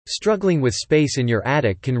Struggling with space in your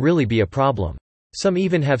attic can really be a problem. Some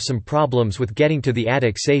even have some problems with getting to the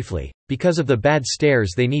attic safely, because of the bad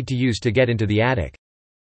stairs they need to use to get into the attic.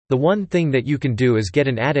 The one thing that you can do is get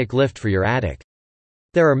an attic lift for your attic.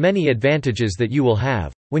 There are many advantages that you will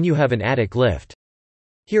have when you have an attic lift.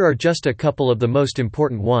 Here are just a couple of the most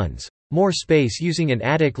important ones. More space. Using an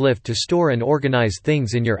attic lift to store and organize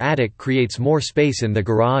things in your attic creates more space in the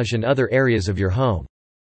garage and other areas of your home.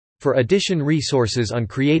 For additional resources on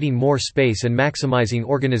creating more space and maximizing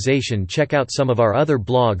organization, check out some of our other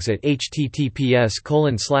blogs at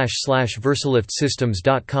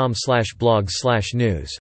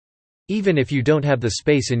https://versaliftssystems.com/blogs/news. Even if you don't have the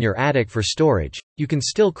space in your attic for storage, you can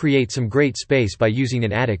still create some great space by using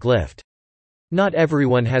an attic lift. Not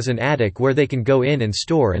everyone has an attic where they can go in and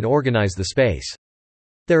store and organize the space.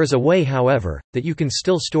 There is a way, however, that you can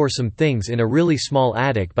still store some things in a really small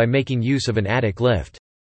attic by making use of an attic lift.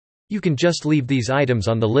 You can just leave these items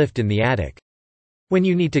on the lift in the attic. When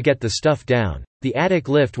you need to get the stuff down, the attic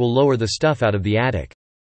lift will lower the stuff out of the attic.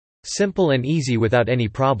 Simple and easy without any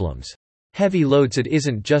problems. Heavy loads. It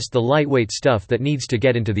isn't just the lightweight stuff that needs to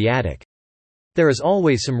get into the attic. There is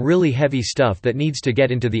always some really heavy stuff that needs to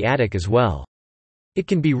get into the attic as well. It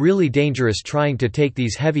can be really dangerous trying to take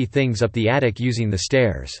these heavy things up the attic using the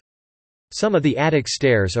stairs. Some of the attic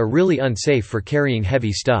stairs are really unsafe for carrying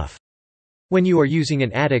heavy stuff. When you are using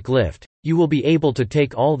an attic lift, you will be able to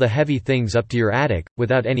take all the heavy things up to your attic,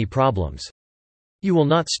 without any problems. You will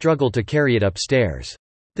not struggle to carry it upstairs.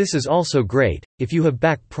 This is also great if you have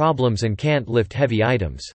back problems and can't lift heavy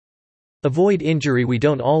items. Avoid injury. We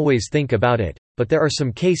don't always think about it, but there are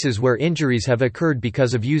some cases where injuries have occurred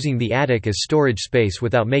because of using the attic as storage space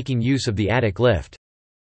without making use of the attic lift.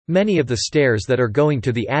 Many of the stairs that are going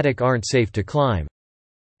to the attic aren't safe to climb.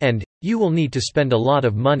 And you will need to spend a lot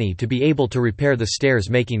of money to be able to repair the stairs,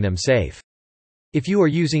 making them safe. If you are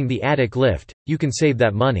using the attic lift, you can save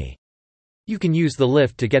that money. You can use the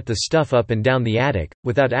lift to get the stuff up and down the attic,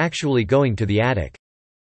 without actually going to the attic.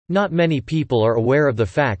 Not many people are aware of the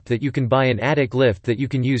fact that you can buy an attic lift that you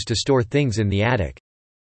can use to store things in the attic.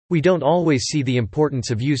 We don't always see the importance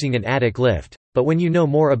of using an attic lift, but when you know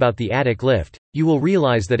more about the attic lift, you will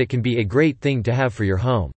realize that it can be a great thing to have for your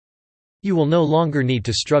home. You will no longer need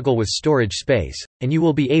to struggle with storage space, and you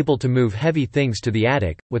will be able to move heavy things to the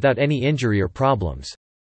attic, without any injury or problems.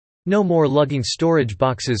 No more lugging storage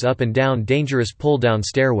boxes up and down dangerous pull-down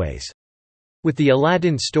stairways. With the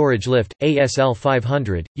Aladdin Storage Lift, ASL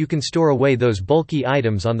 500, you can store away those bulky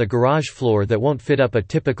items on the garage floor that won't fit up a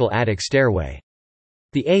typical attic stairway.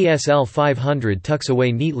 The ASL 500 tucks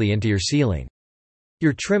away neatly into your ceiling.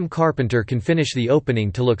 Your trim carpenter can finish the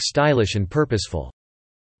opening to look stylish and purposeful.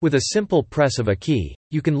 With a simple press of a key,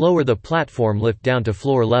 you can lower the platform lift down to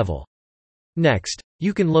floor level. Next,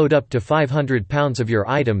 you can load up to 500 pounds of your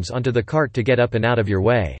items onto the cart to get up and out of your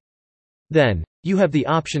way. Then, you have the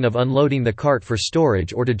option of unloading the cart for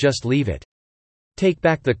storage or to just leave it. Take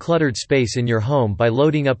back the cluttered space in your home by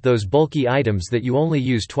loading up those bulky items that you only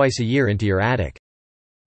use twice a year into your attic.